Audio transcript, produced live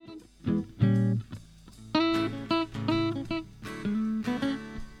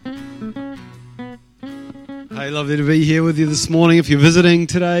Hey, lovely to be here with you this morning. If you're visiting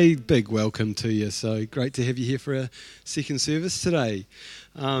today, big welcome to you. So great to have you here for our second service today.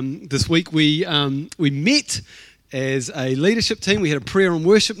 This week we met as a leadership team. We had a prayer and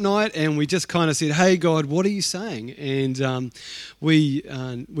worship night, and we just kind of said, "Hey, God, what are you saying?" And we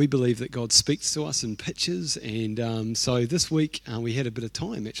believe that God speaks to us in pictures, and so this week we had a bit of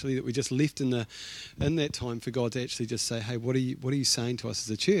time actually that we just left in that time for God to actually just say, "Hey, what are you saying to us as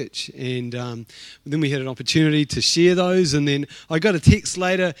a church?" And then we had an opportunity to share those, and then I got a text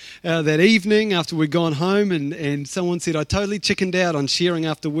later that evening after we'd gone home, and someone said, "I totally chickened out on sharing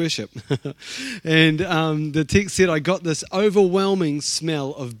after worship," and the text said, "I got this overwhelming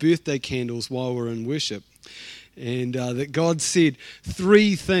smell of birthday candles while we're in worship." And that God said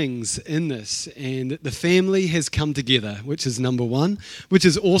three things in this, and the family has come together, which is number one, which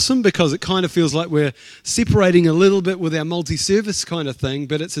is awesome because it kind of feels like we're separating a little bit with our multi-service kind of thing,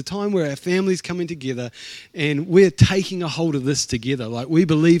 but it's a time where our family's coming together and we're taking a hold of this together. Like we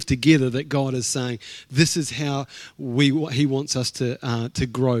believe together that God is saying this is how He wants us to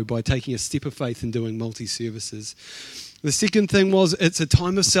grow by taking a step of faith and doing multi-services. The second thing was it's a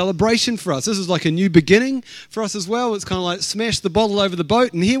time of celebration for us. This is like a new beginning for us as well. It's kind of like smash the bottle over the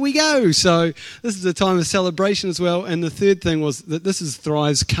boat and here we go. So this is a time of celebration as well. And the third thing was that this is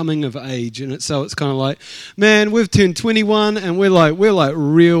Thrive's coming of age. And so it's kind of like, man, we've turned 21 and we're like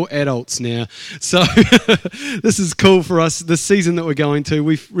real adults now. So this is cool for us. This season that we're going to,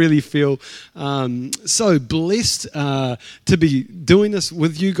 we really feel so blessed to be doing this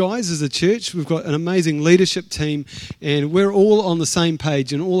with you guys as a church. We've got an amazing leadership team, and we're all on the same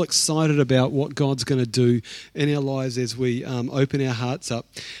page and all excited about what God's going to do in our lives as we open our hearts up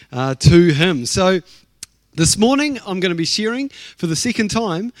to Him. So this morning, I'm going to be sharing for the second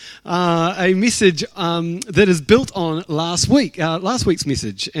time a message that is built on last week's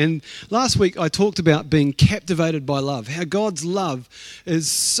message. And last week, I talked about being captivated by love, how God's love is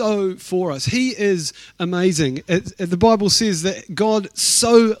so for us. He is amazing. The Bible says that God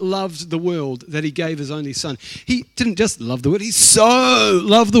so loved the world that He gave His only Son. He didn't just love the world, He so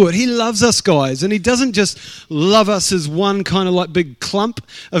loved the world. He loves us, guys. And He doesn't just love us as one kind of like big clump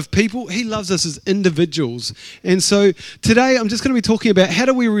of people. He loves us as individuals. And so today I'm just going to be talking about how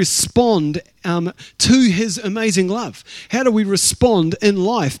do we respond to His amazing love. How do we respond in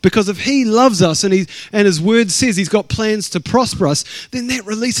life? Because if He loves us and His word says He's got plans to prosper us, then that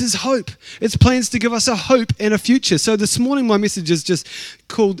releases hope. It's plans to give us a hope and a future. So this morning my message is just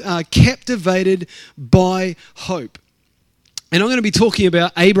called Captivated by Hope. And I'm going to be talking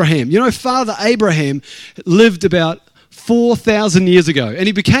about Abraham. You know, Father Abraham lived about 4,000 years ago, and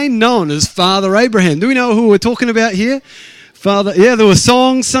he became known as Father Abraham. Do we know who we're talking about here? Father, yeah, there were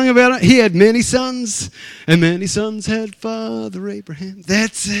songs sung about it. He had many sons, and many sons had Father Abraham.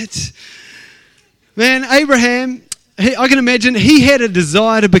 That's it. Man, Abraham, I can imagine he had a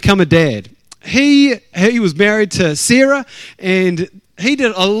desire to become a dad. He was married to Sarah, and he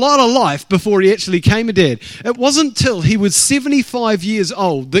did a lot of life before he actually came a dad. It wasn't till he was 75 years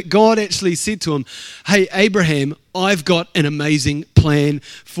old that God actually said to him, "Hey, Abraham, I've got an amazing plan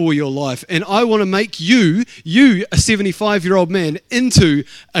for your life. And I want to make you, a 75-year-old man, into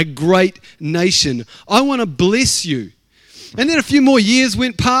a great nation. I want to bless you." And then a few more years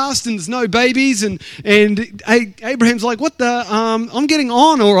went past and there's no babies and Abraham's like, what the, I'm getting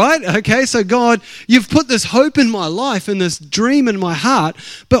on, all right. Okay, so God, you've put this hope in my life and this dream in my heart,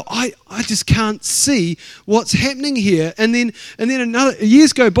 but I just can't see what's happening here. And then another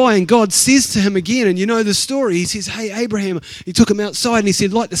years go by and God says to him again, and you know the story, He says, "Hey, Abraham," He took him outside and He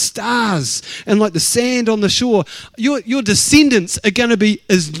said, "Like the stars and like the sand on the shore, your descendants are going to be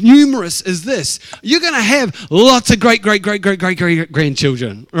as numerous as this. You're going to have lots of great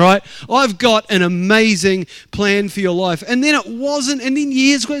grandchildren, right? I've got an amazing plan for your life." And then it wasn't, and then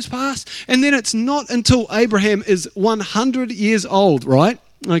years goes past, and then it's not until Abraham is 100 years old, right?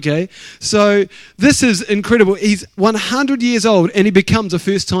 Okay, so this is incredible. He's 100 years old and he becomes a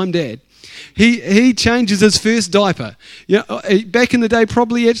first-time dad. He changes his first diaper. Yeah, back in the day,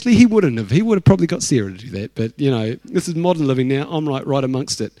 probably actually he wouldn't have. He would have probably got Sarah to do that. But you know, this is modern living now. I'm right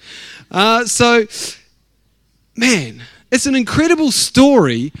amongst it. So, man, it's an incredible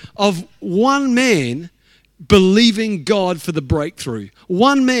story of one man believing God for the breakthrough.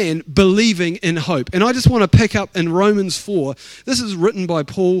 One man believing in hope. And I just want to pick up in Romans 4. This is written by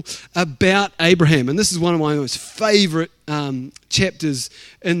Paul about Abraham. And this is one of my most favorite chapters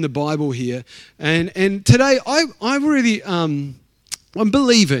in the Bible here. And today I really I'm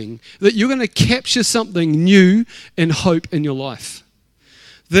believing that you're going to capture something new and hope in your life.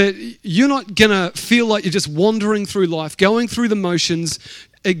 That you're not going to feel like you're just wandering through life, going through the motions,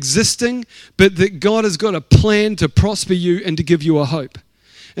 existing, but that God has got a plan to prosper you and to give you a hope.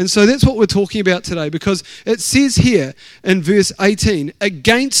 And so that's what we're talking about today, because it says here in verse 18,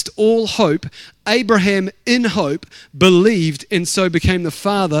 against all hope, Abraham in hope believed and so became the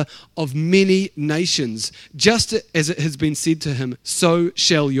father of many nations. Just as it has been said to him, so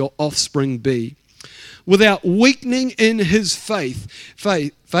shall your offspring be. Without weakening in his faith,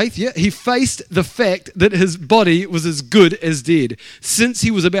 he faced the fact that his body was as good as dead, since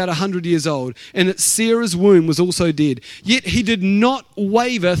he was about 100 years old, and that Sarah's womb was also dead. Yet he did not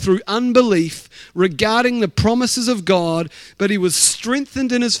waver through unbelief regarding the promises of God, but he was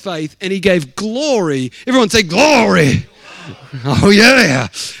strengthened in his faith, and he gave glory. Everyone say glory. Oh yeah.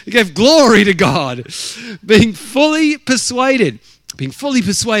 He gave glory to God. Being fully persuaded,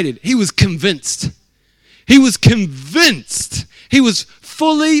 he was convinced. He was convinced. He was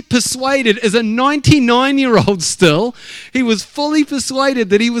fully persuaded as a 99-year-old still. He was fully persuaded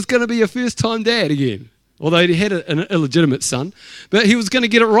that he was going to be a first-time dad again. Although he had an illegitimate son. But he was going to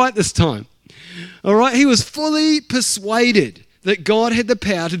get it right this time. All right? He was fully persuaded that God had the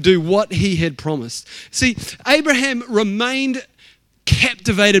power to do what he had promised. See, Abraham remained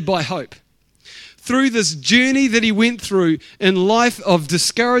captivated by hope. Through this journey that he went through in life of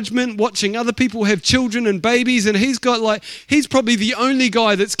discouragement, watching other people have children and babies, and he's probably the only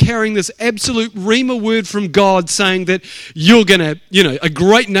guy that's carrying this absolute rhema word from God saying that you're going to, a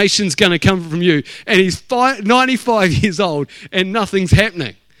great nation's going to come from you. And he's 95 years old and nothing's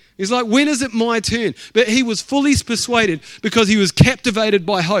happening. He's like, when is it my turn? But he was fully persuaded because he was captivated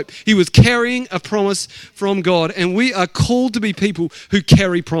by hope. He was carrying a promise from God, and we are called to be people who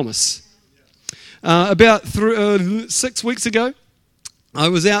carry promise. About 6 weeks ago, I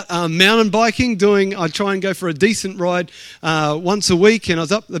was out mountain biking. I try and go for a decent ride once a week, and I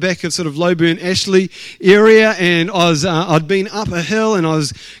was up the back of sort of Lowburn, Ashley area, and I'd been up a hill, and I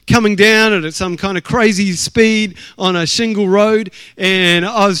was coming down at some kind of crazy speed on a shingle road, and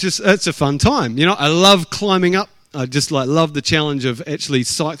it's a fun time. I love climbing up. I just love the challenge of actually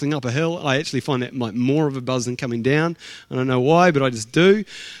cycling up a hill. I actually find that more of a buzz than coming down. I don't know why, but I just do.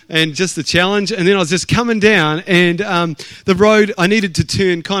 And just the challenge. And then I was just coming down, and the road, I needed to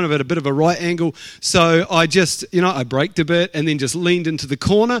turn kind of at a bit of a right angle. So I just, I braked a bit and then just leaned into the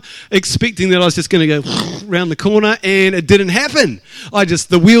corner, expecting that I was just going to go around the corner, and it didn't happen.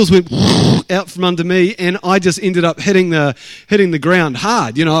 The wheels went out from under me, and I just ended up hitting the ground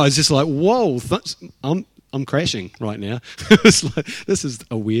hard. I was just like, whoa, I'm crashing right now. It's like, this is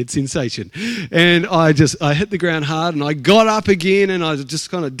a weird sensation. And I hit the ground hard, and I got up again, and I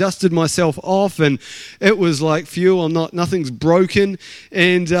just kind of dusted myself off, and it was like, phew, nothing's broken.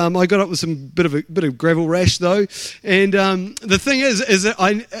 And I got up with some bit of gravel rash though. And the thing is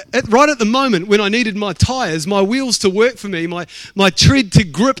that right at the moment when I needed my tyres, my wheels to work for me, my tread to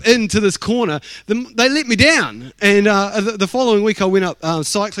grip into this corner, they let me down. And the following week I went up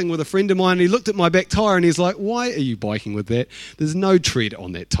cycling with a friend of mine, and he looked at my back tyre, and he's like, why are you biking with that? There's no tread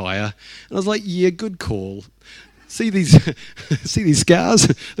on that tyre. And I was like, yeah, good call. See these scars?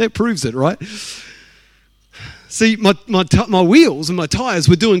 That proves it, right? See, my wheels and my tyres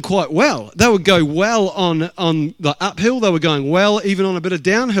were doing quite well. They would go well on the uphill. They were going well even on a bit of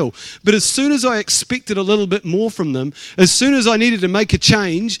downhill. But as soon as I expected a little bit more from them, as soon as I needed to make a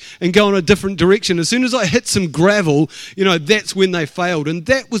change and go in a different direction, as soon as I hit some gravel, that's when they failed. And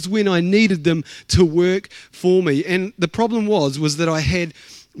that was when I needed them to work for me. And the problem was that I had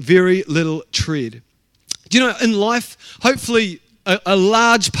very little tread. In life, hopefully, a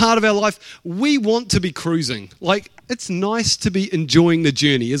large part of our life, we want to be cruising. It's nice to be enjoying the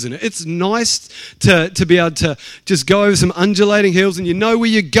journey, isn't it? It's nice to be able to just go over some undulating hills, and you know where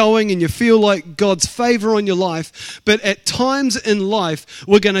you're going, and you feel like God's favor on your life. But at times in life,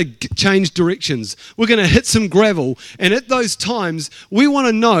 we're going to change directions. We're going to hit some gravel, and at those times, we want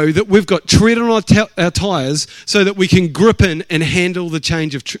to know that we've got tread on our tires so that we can grip in and handle the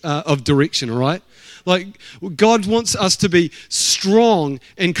change of direction, all right? God wants us to be strong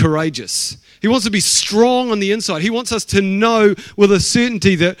and courageous. He wants to be strong on the inside. He wants us to know with a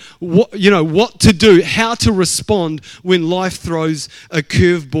certainty that what to do, how to respond when life throws a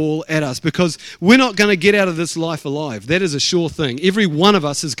curveball at us, because we're not going to get out of this life alive. That is a sure thing. Every one of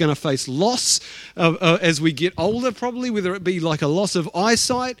us is going to face loss as we get older, probably, whether it be like a loss of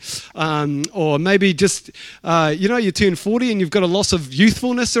eyesight, or maybe just you turn 40 and you've got a loss of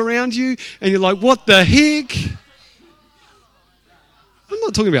youthfulness around you, and you're like, what the heck? I'm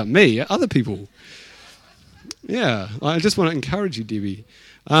not talking about me, other people. Yeah, I just want to encourage you, Debbie.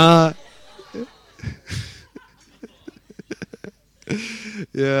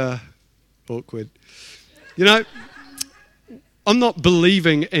 Yeah, awkward. I'm not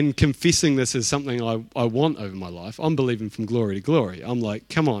believing and confessing this as something I want over my life. I'm believing from glory to glory. I'm like,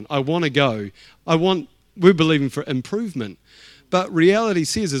 come on, I want to go. We're believing for improvement. But reality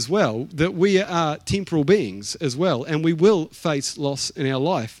says as well that we are temporal beings as well, and we will face loss in our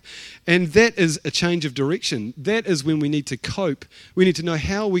life. And that is a change of direction. That is when we need to cope. We need to know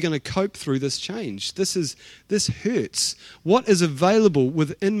how we're going to cope through this change. This hurts. What is available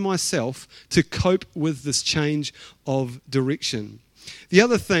within myself to cope with this change of direction? The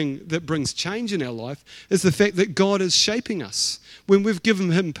other thing that brings change in our life is the fact that God is shaping us. When we've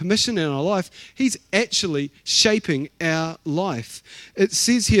given him permission in our life, he's actually shaping our life. It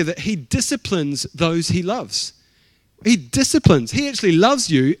says here that he disciplines those he loves. He disciplines. He actually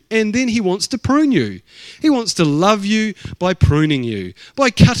loves you, and then he wants to prune you. He wants to love you by pruning you, by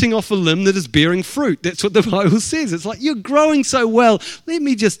cutting off a limb that is bearing fruit. That's what the Bible says. It's like, you're growing so well, let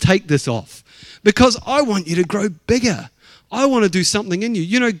me just take this off because I want you to grow bigger. I want to do something in you.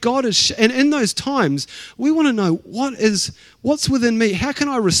 You know, God is, and in those times, we want to know what's within me. How can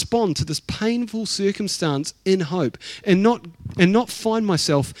I respond to this painful circumstance in hope and not find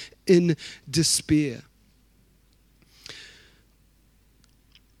myself in despair?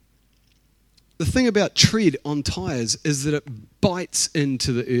 The thing about tread on tires is that it bites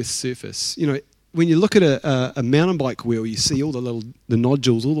into the earth's surface. You know, when you look at a mountain bike wheel, you see all the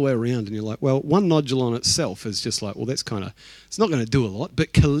nodules all the way around, and you're like, well, one nodule on itself is just like, well, it's not going to do a lot,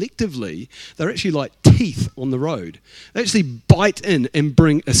 but collectively, they're actually like teeth on the road. They actually bite in and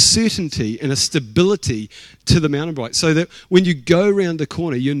bring a certainty and a stability to the mountain bike so that when you go around the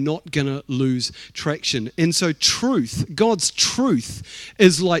corner, you're not going to lose traction. And so God's truth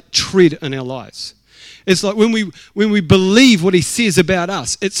is like tread in our lives. It's like when we believe what he says about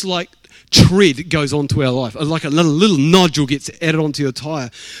us, it's like tread goes onto our life, like a little nodule gets added onto your tire.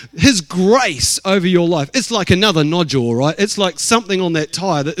 His grace over your life, it's like another nodule, right? It's like something on that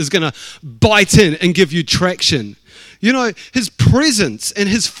tire that is going to bite in and give you traction. You know, his presence and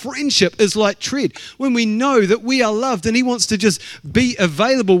his friendship is like tread. When we know that we are loved and he wants to just be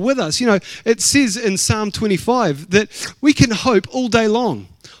available with us. You know, it says in Psalm 25 that we can hope all day long.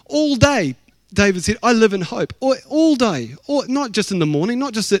 All day. David said, I live in hope. All day, or not just in the morning,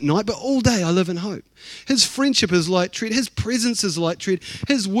 not just at night, but all day I live in hope. His friendship is like tread. His presence is like tread.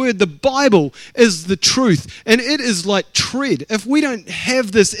 His word, the Bible, is the truth. And it is like tread. If we don't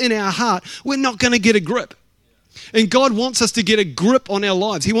have this in our heart, we're not going to get a grip. And God wants us to get a grip on our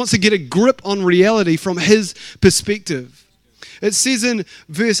lives. He wants to get a grip on reality from his perspective. It says in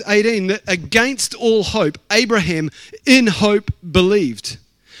verse 18 that against all hope, Abraham in hope believed,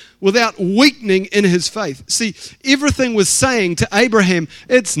 without weakening in his faith. See, everything was saying to Abraham,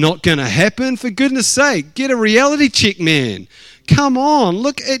 it's not going to happen. For goodness sake, get a reality check, man. Come on,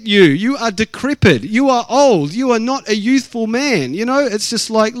 look at you. You are decrepit. You are old. You are not a youthful man. You know, it's just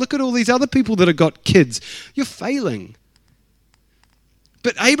like, look at all these other people that have got kids. You're failing.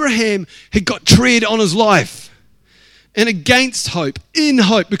 But Abraham had got tread on his life. And against hope, in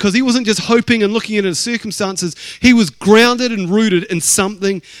hope, because he wasn't just hoping and looking at his circumstances, he was grounded and rooted in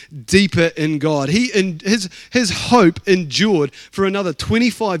something deeper in God. His hope endured for another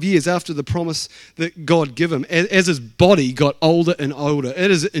 25 years after the promise that God gave him, as his body got older and older.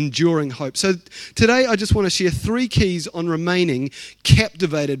 It is enduring hope. So today I just want to share 3 keys on remaining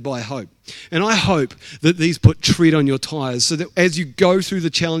captivated by hope. And I hope that these put tread on your tires so that as you go through the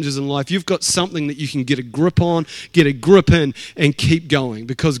challenges in life, you've got something that you can get a grip on, get a grip in, and keep going,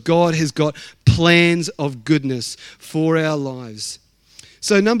 because God has got plans of goodness for our lives.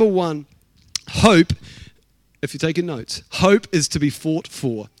 So number 1, hope, if you're taking notes, hope is to be fought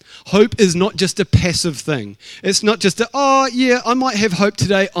for. Hope is not just a passive thing. It's not just I might have hope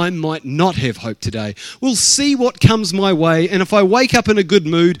today, I might not have hope today. We'll see what comes my way, and if I wake up in a good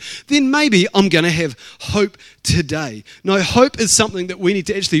mood, then maybe I'm going to have hope today. No, hope is something that we need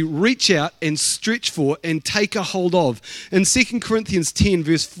to actually reach out and stretch for and take a hold of. In 2 Corinthians 10,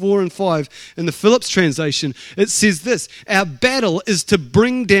 verse 4 and 5, in the Phillips translation, it says this: our battle is to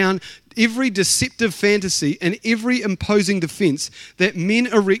bring down every deceptive fantasy and every imposing defense that men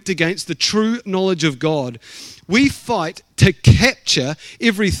erect against the true knowledge of God. We fight to capture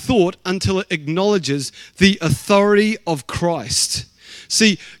every thought until it acknowledges the authority of Christ.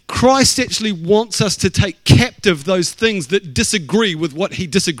 See, Christ actually wants us to take captive those things that disagree with what he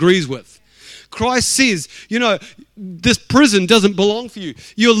disagrees with. Christ says, you know, this prison doesn't belong for you.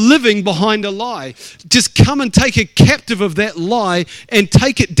 You're living behind a lie. Just come and take a captive of that lie and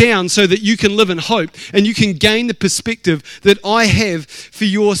take it down so that you can live in hope and you can gain the perspective that I have for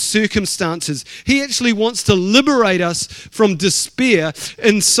your circumstances. He actually wants to liberate us from despair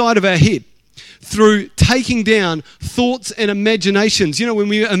inside of our head. through taking down thoughts and imaginations. You know, when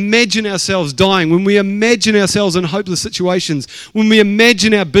we imagine ourselves dying, when we imagine ourselves in hopeless situations, when we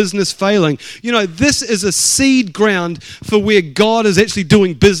imagine our business failing, you know, this is a seed ground for where God is actually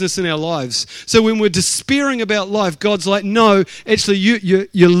doing business in our lives. So when we're despairing about life, God's like, no, actually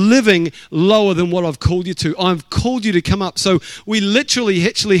you're living lower than what I've called you to. I've called you to come up. So we literally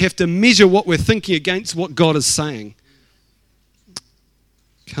actually have to measure what we're thinking against what God is saying.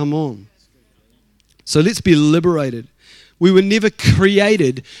 Come on. So let's be liberated. We were never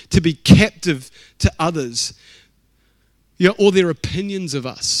created to be captive to others, you know, or their opinions of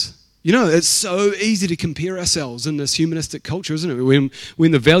us. You know, it's so easy to compare ourselves in this humanistic culture, isn't it?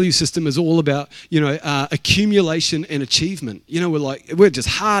 When the value system is all about, you know, accumulation and achievement. You know, we're just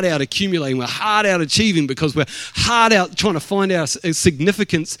hard out accumulating, we're hard out achieving because we're hard out trying to find our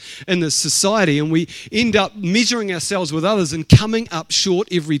significance in this society, and we end up measuring ourselves with others and coming up short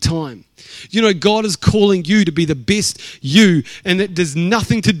every time. You know, God is calling you to be the best you, and it does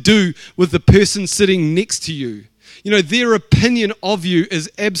nothing to do with the person sitting next to you. You know, their opinion of you is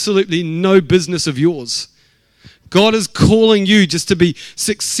absolutely no business of yours. God is calling you just to be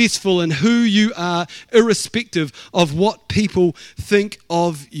successful in who you are, irrespective of what people think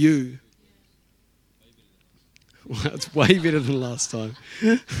of you. Well, it's way better than last time.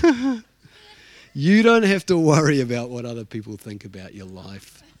 You don't have to worry about what other people think about your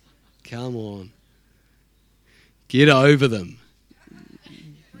life. Come on. Get over them.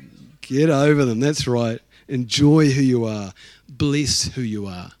 Get over them. That's right. Enjoy who you are. Bless who you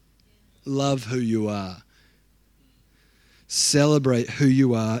are. Love who you are. Celebrate who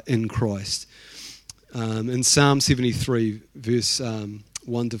you are in Christ. In Psalm 73, verse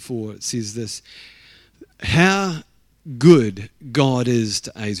 1 to 4, it says this: how good God is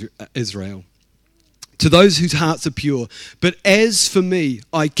to Israel, to those whose hearts are pure. But as for me,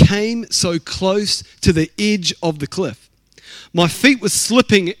 I came so close to the edge of the cliff. My feet were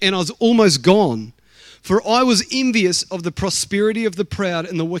slipping and I was almost gone. For I was envious of the prosperity of the proud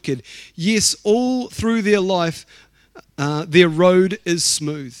and the wicked. Yes, all through their life, their road is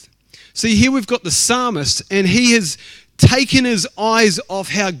smooth. See, here we've got the psalmist, and he has taken his eyes off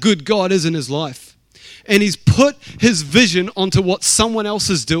how good God is in his life. And he's put his vision onto what someone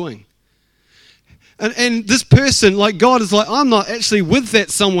else is doing. And this person, like God is like, I'm not actually with that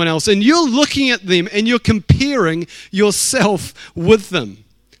someone else. And you're looking at them and you're comparing yourself with them.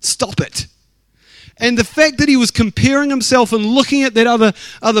 Stop it. And the fact that he was comparing himself and looking at that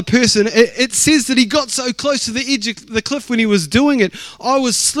other person, it says that he got so close to the edge of the cliff when he was doing it. I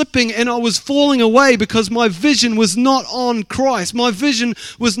was slipping and I was falling away because my vision was not on Christ. My vision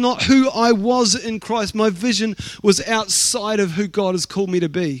was not who I was in Christ. My vision was outside of who God has called me to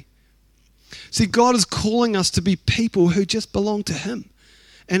be. See, God is calling us to be people who just belong to Him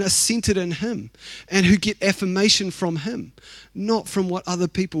and are centered in Him and who get affirmation from Him, not from what other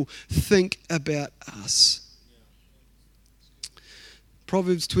people think about us.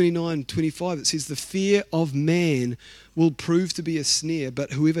 Proverbs 29:25, it says, the fear of man will prove to be a snare,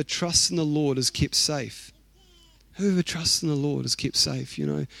 but whoever trusts in the Lord is kept safe. Whoever trusts in the Lord is kept safe. You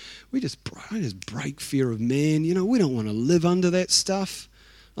know, I just break fear of man. You know, we don't want to live under that stuff.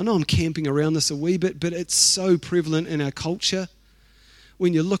 I know I'm camping around this a wee bit, but it's so prevalent in our culture.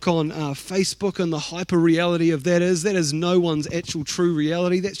 When you look on Facebook and the hyper reality of that is no one's actual true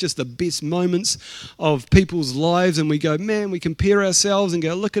reality. That's just the best moments of people's lives. And we go, man, we compare ourselves and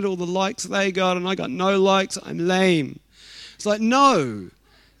go, look at all the likes they got and I got no likes. I'm lame. It's like, no,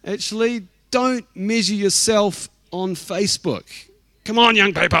 actually, don't measure yourself on Facebook. Come on,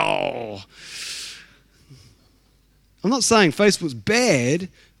 young people. I'm not saying Facebook's bad,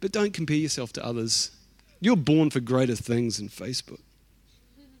 but don't compare yourself to others. You're born for greater things than Facebook.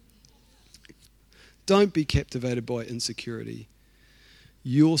 Don't be captivated by insecurity.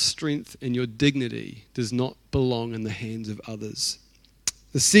 Your strength and your dignity does not belong in the hands of others.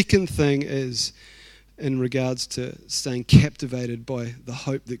 The second thing is, in regards to staying captivated by the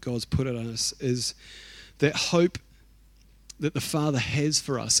hope that God's put in us, is that hope that the Father has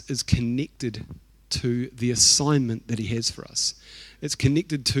for us is connected to the assignment that He has for us. It's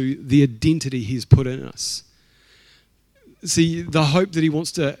connected to the identity He's put in us. See, the hope that He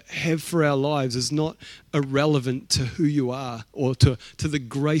wants to have for our lives is not irrelevant to who you are or to the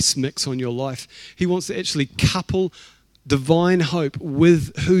grace mix on your life. He wants to actually couple divine hope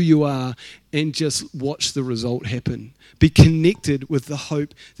with who you are and just watch the result happen. Be connected with the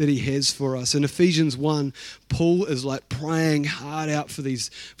hope that He has for us. In Ephesians 1, Paul is like praying hard out for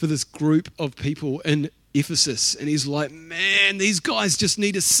this group of people in Ephesus, and he's like, man, these guys just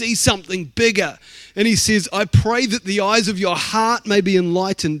need to see something bigger. And he says, I pray that the eyes of your heart may be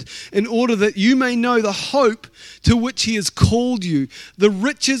enlightened, in order that you may know the hope to which he has called you, the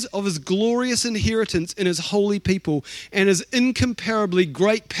riches of his glorious inheritance in his holy people, and his incomparably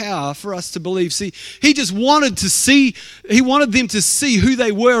great power for us to believe. See, he just wanted them to see who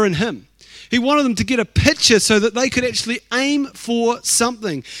they were in him. He wanted them to get a picture so that they could actually aim for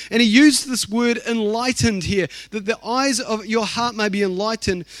something. And he used this word enlightened here, that the eyes of your heart may be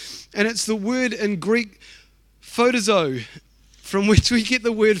enlightened. And it's the word in Greek photozo, from which we get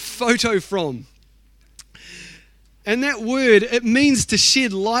the word photo from. And that word, it means to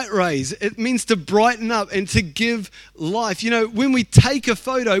shed light rays. It means to brighten up and to give life. You know, when we take a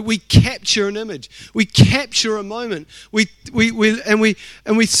photo, we capture an image. We capture a moment. We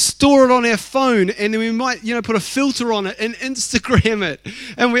store it on our phone, and then we might, put a filter on it and Instagram it.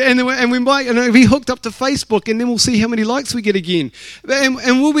 And we might be hooked up to Facebook, and then we'll see how many likes we get again.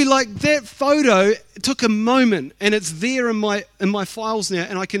 And we'll be like, that photo took a moment, and it's there in my files now,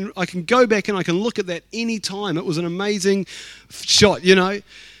 and I can go back and I can look at that any time. It was an amazing shot, And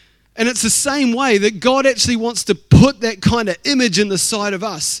it's the same way that God actually wants to put that kind of image in the side of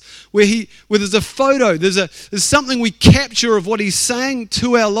us, where there's a photo, there's something we capture of what he's saying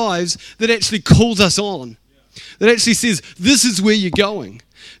to our lives that actually calls us on, that actually says, this is where you're going.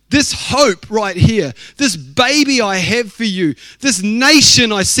 This hope right here, this baby I have for you, this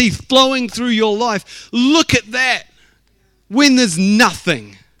nation I see flowing through your life, look at that. When there's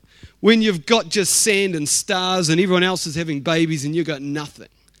nothing, when you've got just sand and stars and everyone else is having babies and you've got nothing.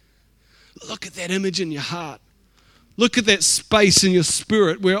 Look at that image in your heart. Look at that space in your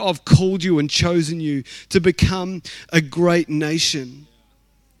spirit where I've called you and chosen you to become a great nation.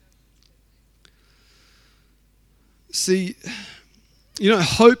 See,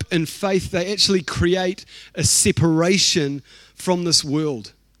 hope and faith, they actually create a separation from this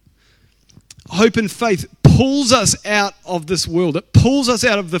world. Hope and faith pulls us out of this world. It pulls us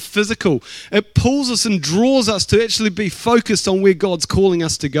out of the physical. It pulls us and draws us to actually be focused on where God's calling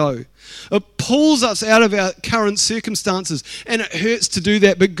us to go. It pulls us out of our current circumstances, and it hurts to do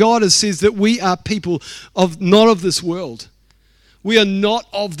that, but God says that we are people not of this world. We are not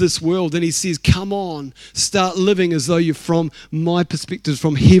of this world, and he says, come on, start living as though you're from my perspective,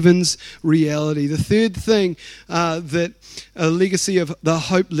 from heaven's reality. The third thing that a legacy of the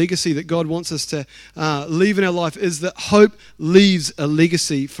hope legacy that God wants us to leave in our life is that hope leaves a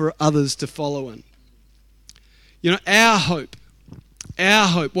legacy for others to follow in. Our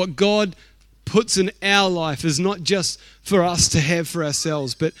hope, what God puts in our life is not just for us to have for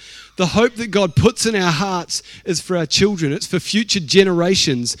ourselves, but the hope that God puts in our hearts is for our children. It's for future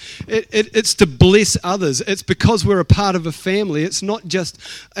generations. It's to bless others. It's because we're a part of a family. It's not just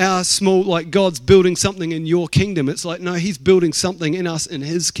our small, like God's building something in your kingdom. It's like, no, he's building something in us in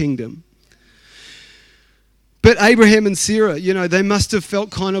his kingdom. But Abraham and Sarah, they must have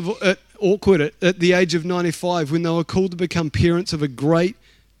felt kind of awkward at the age of 95 when they were called to become parents of a great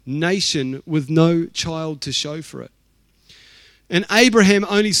nation with no child to show for it. And Abraham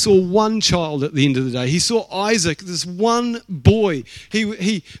only saw one child at the end of the day. He saw Isaac, this one boy.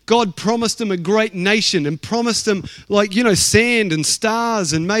 God promised him a great nation and promised him sand and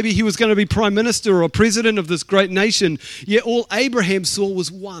stars, and maybe he was going to be prime minister or president of this great nation. Yet all Abraham saw was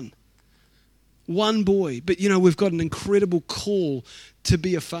one boy. But we've got an incredible call to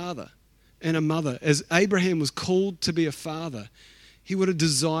be a father and a mother. As Abraham was called to be a father, he would have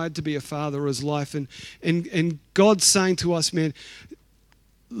desired to be a father of his life. And God's saying to us, man,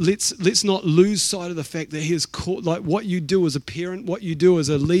 let's not lose sight of the fact that he is called, like what you do as a parent, what you do as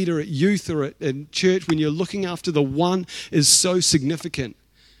a leader at youth or in church when you're looking after the one is so significant.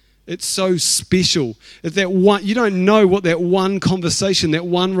 It's so special. That one, you don't know what that one conversation, that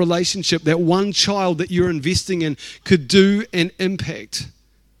one relationship, that one child that you're investing in could do and impact.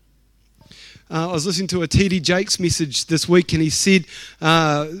 I was listening to a T.D. Jakes message this week, and he said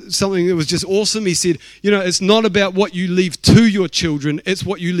something that was just awesome. He said, it's not about what you leave to your children, it's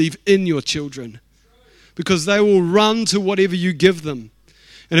what you leave in your children. Because they will run to whatever you give them.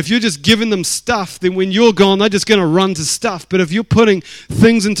 And if you're just giving them stuff, then when you're gone, they're just going to run to stuff. But if you're putting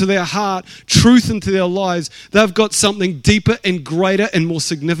things into their heart, truth into their lives, they've got something deeper and greater and more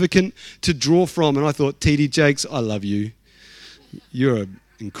significant to draw from. And I thought, T.D. Jakes, I love you. You're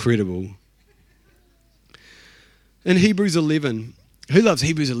incredible. In Hebrews 11, Who loves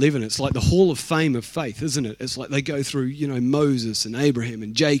Hebrews 11? It's like the hall of fame of faith, isn't it? It's like they go through, Moses and Abraham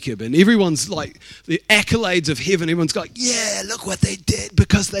and Jacob, and everyone's like the accolades of heaven. Everyone's like, yeah, look what they did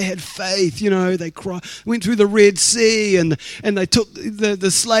because they had faith. They went through the Red Sea and they took the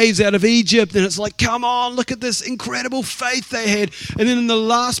slaves out of Egypt, and it's like, come on, look at this incredible faith they had. And then in the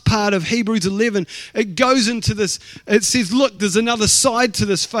last part of Hebrews 11, it goes into this. It says, look, there's another side to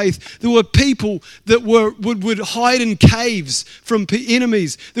this faith. There were people that would hide in caves from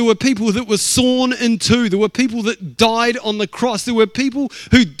enemies. There were people that were sawn in two. There were people that died on the cross. There were people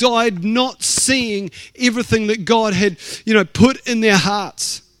who died not seeing everything that God had, put in their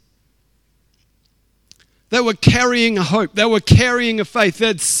hearts. They were carrying a hope. They were carrying a faith.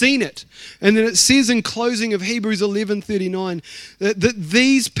 They'd seen it. And then it says in closing of Hebrews 11:39 that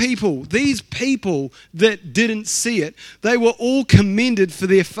these people that didn't see it, they were all commended for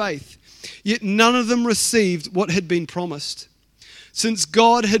their faith. Yet none of them received what had been promised, since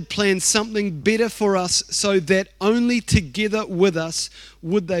God had planned something better for us, so that only together with us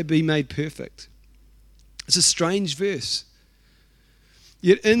would they be made perfect. It's a strange verse.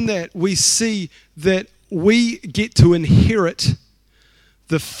 Yet in that we see that we get to inherit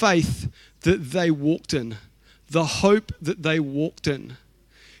the faith that they walked in, the hope that they walked in.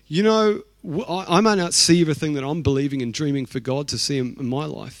 I may not see everything that I'm believing and dreaming for God to see in my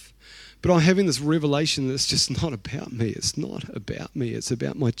life. But I'm having this revelation that's just not about me. It's not about me. It's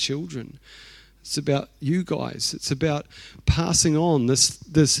about my children. It's about you guys. It's about passing on this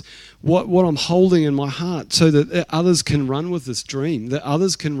what I'm holding in my heart, so that others can run with this dream, that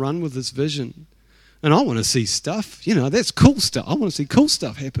others can run with this vision. And I want to see stuff. That's cool stuff. I want to see cool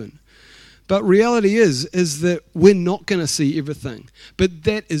stuff happen. But reality is that we're not going to see everything. But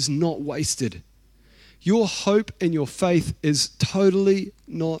that is not wasted. Your hope and your faith is totally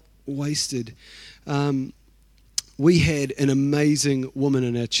not wasted. We had an amazing woman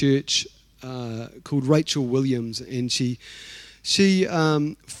in our church called Rachel Williams, and she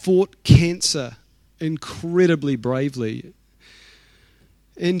fought cancer incredibly bravely,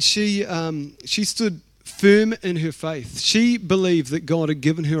 and she stood firm in her faith. She believed that God had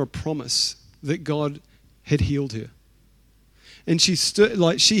given her a promise, that God had healed her. And she stood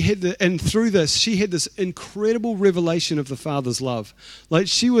and through this, she had this incredible revelation of the Father's love.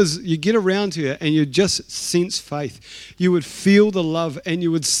 You get around her and you just sense faith. You would feel the love, and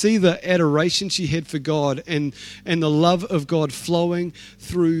you would see the adoration she had for God and the love of God flowing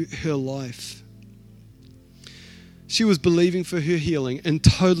through her life. She was believing for her healing and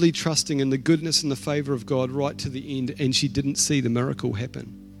totally trusting in the goodness and the favor of God right to the end, and she didn't see the miracle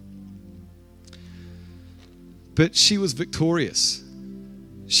happen. But she was victorious.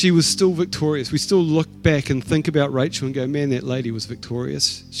 She was still victorious. We still look back and think about Rachel and go, man, that lady was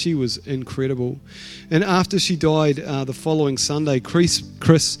victorious. She was incredible. And after she died the following Sunday, Chris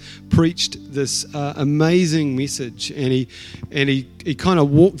preached this amazing message. And he kind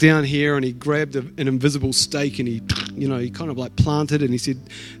of walked down here and he grabbed an invisible stake, and he kind of like planted it, and he said,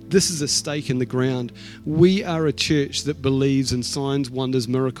 this is a stake in the ground. We are a church that believes in signs, wonders,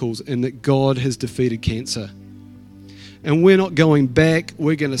 miracles, and that God has defeated cancer. And we're not going back.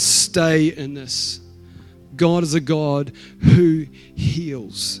 We're going to stay in this. God is a God who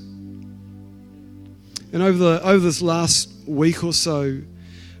heals. And over this last week or so,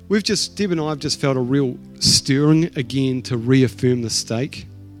 Deb and I have just felt a real stirring again to reaffirm the stake.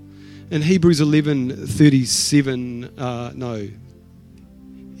 In Hebrews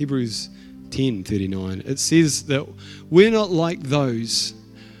 10:39, it says that we're not like those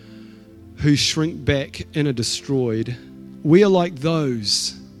who shrink back and are destroyed. We are like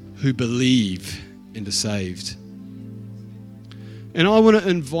those who believe and are saved. And I want to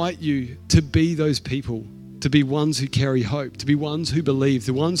invite you to be those people, to be ones who carry hope, to be ones who believe,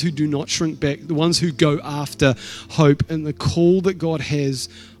 the ones who do not shrink back, the ones who go after hope and the call that God has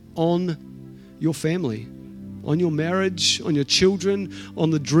on your family, on your marriage, on your children, on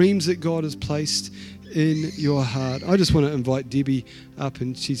the dreams that God has placed in your heart. I just want to invite Debbie up,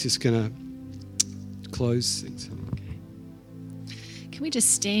 and she's just going to close things. Can we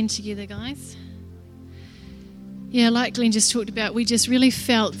just stand together, guys? Yeah, like Glen just talked about, we just really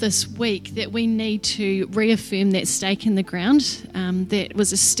felt this week that we need to reaffirm that stake in the ground that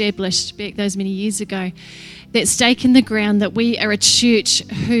was established back those many years ago. That stake in the ground that we are a church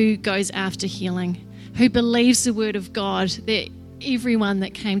who goes after healing, who believes the word of God, that everyone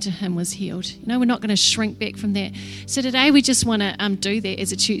that came to him was healed. We're not going to shrink back from that. So today we just want to do that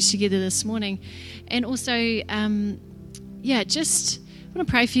as a church together this morning. And also, just want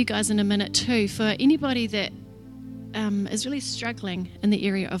to pray for you guys in a minute too, for anybody that is really struggling in the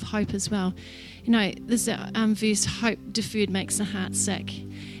area of hope as well. You know, this verse, hope deferred makes the heart sick.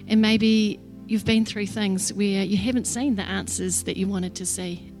 And maybe you've been through things where you haven't seen the answers that you wanted to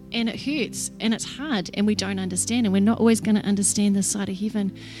see. And it hurts and it's hard and we don't understand, and we're not always going to understand this side of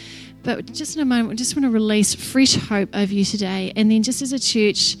heaven. But just in a moment, we just want to release fresh hope over you today. And then just as a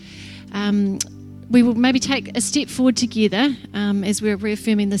church, we will maybe take a step forward together as we're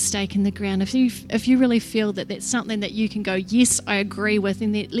reaffirming the stake in the ground. If you really feel that that's something that you can go, yes, I agree with,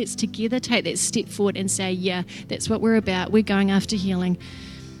 then let's together take that step forward and say, yeah, that's what we're about. We're going after healing.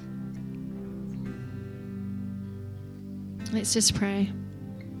 Let's just pray.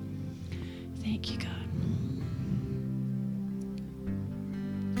 Thank you, God.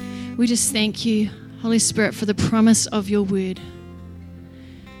 We just thank you, Holy Spirit, for the promise of your word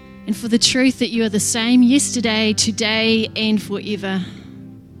and for the truth that you are the same yesterday, today, and forever.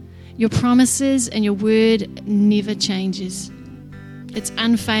 Your promises and your word never changes. It's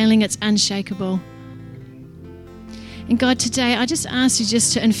unfailing, it's unshakable. And God, today, I just ask you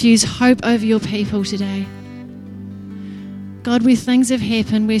just to infuse hope over your people today. God, where things have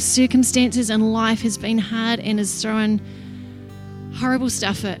happened, where circumstances in life has been hard and has thrown horrible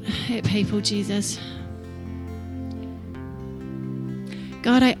stuff at people, Jesus.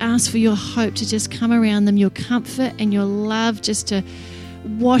 God, I ask for your hope to just come around them, your comfort and your love just to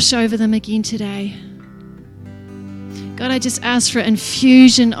wash over them again today. God, I just ask for an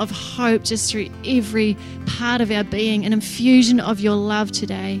infusion of hope just through every part of our being, an infusion of your love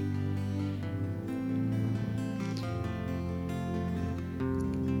today.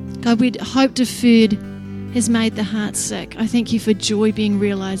 God, where hope deferred has made the heart sick, I thank you for joy being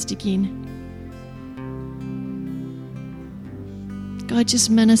realized again. God, just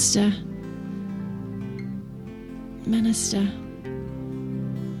minister.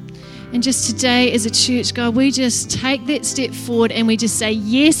 And just today as a church, God, we just take that step forward and we just say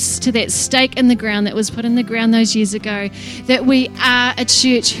yes to that stake in the ground that was put in the ground those years ago, that we are a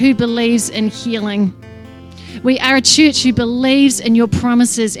church who believes in healing. We are a church who believes in your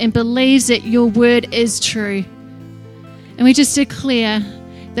promises and believes that your word is true. And we just declare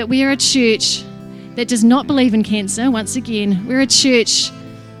that we are a church that does not believe in cancer. Once again, we're a church,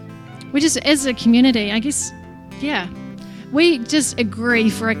 we just, as a community, I guess, we just agree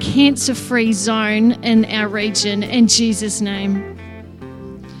for a cancer-free zone in our region in Jesus' name.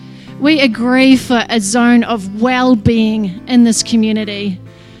 We agree for a zone of well-being in this community,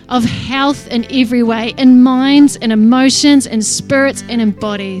 of health in every way, in minds and emotions and spirits and in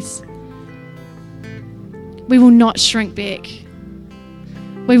bodies. We will not shrink back.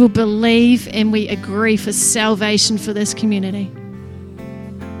 We will believe and we agree for salvation for this community.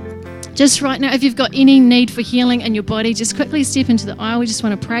 Just right now, if you've got any need for healing in your body, just quickly step into the aisle. We just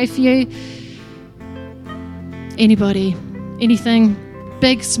want to pray for you. Anybody, anything,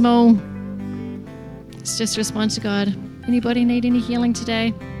 big, small, let's just respond to God. Anybody need any healing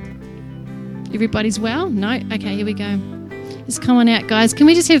today? Everybody's well? No? Okay, here we go. Just come on out, guys. Can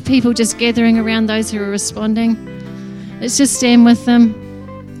we just have people just gathering around those who are responding? Let's just stand with them.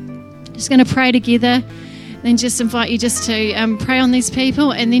 Just going to pray together. Then just invite you just to pray on these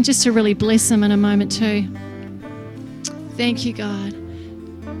people and then just to really bless them in a moment too. Thank you, God.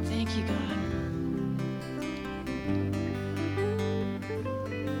 Thank you, God.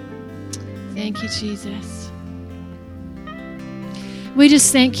 Thank you, Jesus. We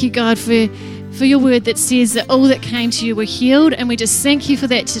just thank you, God, for your word that says that all that came to you were healed, and we just thank you for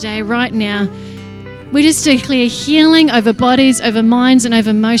that today, right now. We just declare healing over bodies, over minds, and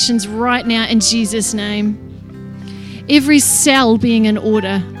over emotions right now in Jesus' name. Every cell being in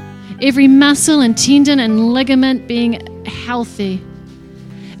order, every muscle and tendon and ligament being healthy.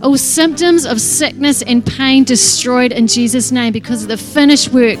 All symptoms of sickness and pain destroyed in Jesus' name because of the finished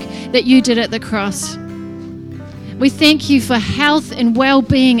work that you did at the cross. We thank you for health and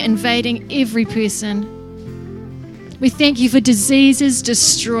well-being invading every person. We thank you for diseases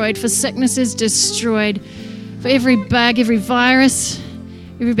destroyed, for sicknesses destroyed, for every bug, every virus,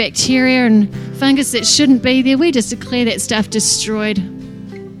 every bacteria and fungus that shouldn't be there. We just declare that stuff destroyed.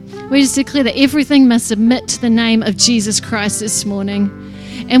 We just declare that everything must submit to the name of Jesus Christ this morning.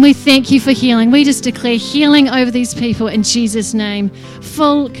 And we thank you for healing. We just declare healing over these people in Jesus' name.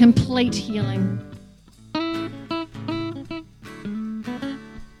 Full, complete healing.